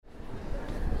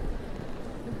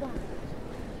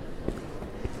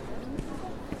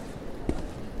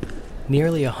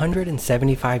Nearly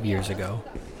 175 years ago,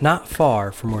 not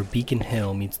far from where Beacon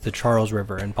Hill meets the Charles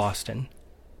River in Boston,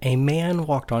 a man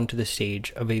walked onto the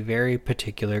stage of a very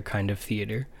particular kind of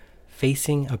theater,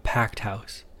 facing a packed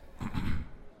house.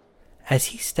 As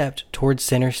he stepped towards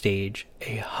center stage,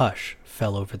 a hush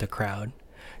fell over the crowd.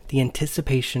 The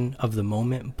anticipation of the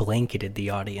moment blanketed the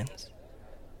audience.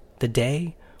 The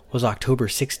day was October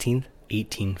 16th,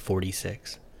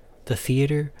 1846. The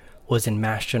theater was in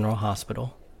Mass General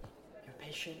Hospital. Your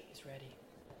patient is ready.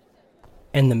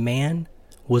 And the man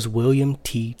was William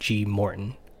T. G.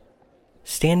 Morton,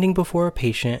 standing before a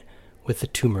patient with a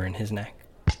tumor in his neck.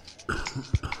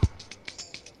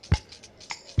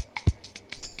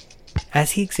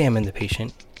 As he examined the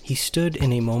patient, he stood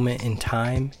in a moment in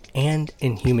time and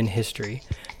in human history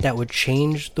that would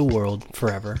change the world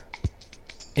forever.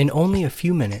 In only a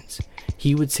few minutes,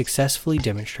 he would successfully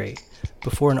demonstrate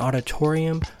before an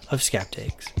auditorium of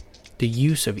skeptics the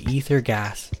use of ether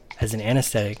gas as an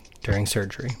anesthetic during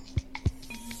surgery.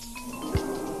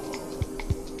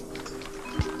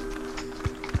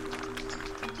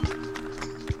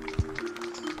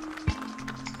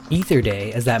 Ether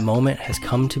Day, as that moment has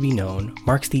come to be known,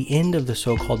 marks the end of the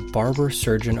so-called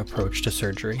barber-surgeon approach to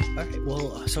surgery. Okay,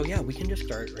 well, we can just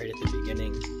start right at the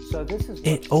beginning.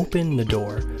 It opened the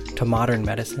door to modern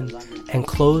medicine and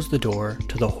closed the door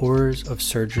to the horrors of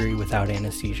surgery without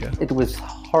anesthesia. It was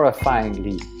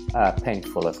horrifyingly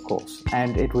painful, of course,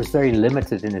 and it was very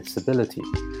limited in its ability.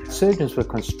 Surgeons were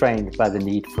constrained by the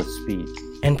need for speed.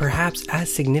 And perhaps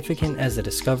as significant as the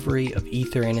discovery of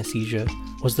ether anesthesia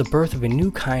was the birth of a new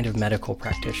kind of medical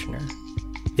practitioner,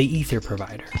 the ether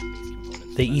provider,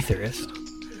 the etherist,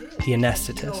 the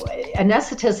anesthetist.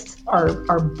 Anesthetists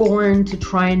are born to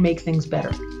try and make things better.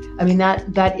 I mean,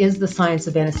 that is the science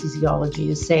of anesthesiology,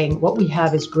 is saying what we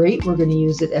have is great, we're going to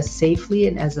use it as safely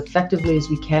and as effectively as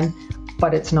we can,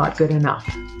 but it's not good enough.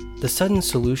 The sudden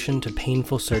solution to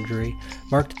painful surgery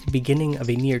marked the beginning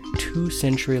of a near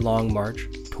 2-century-long march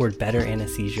toward better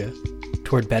anesthesia,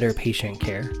 toward better patient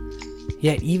care.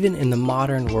 Yet even in the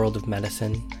modern world of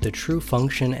medicine, the true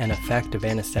function and effect of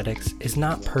anesthetics is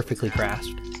not perfectly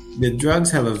grasped. The drugs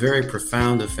have a very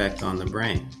profound effect on the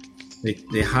brain. They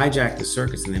hijack the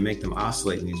circuits and they make them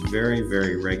oscillate in these very,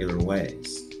 very regular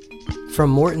ways. From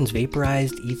Morton's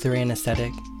vaporized ether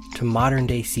anesthetic to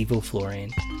modern-day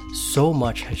sevoflurane, so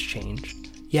much has changed,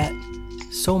 yet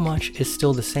so much is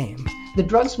still the same. The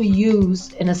drugs we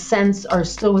use, in a sense, are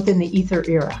still within the ether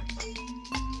era.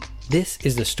 This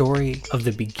is the story of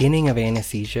the beginning of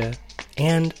anesthesia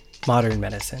and modern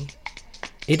medicine.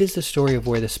 It is the story of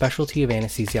where the specialty of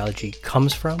anesthesiology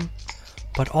comes from,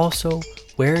 but also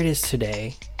where it is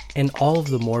today and all of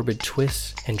the morbid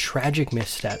twists and tragic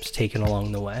missteps taken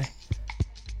along the way.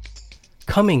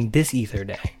 Coming this Ether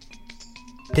Day,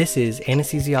 this is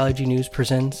Anesthesiology News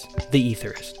presents The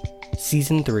Etherist,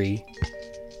 Season 3,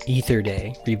 Ether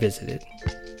Day Revisited,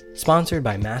 sponsored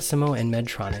by Masimo and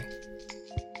Medtronic.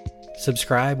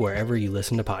 Subscribe wherever you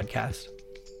listen to podcasts.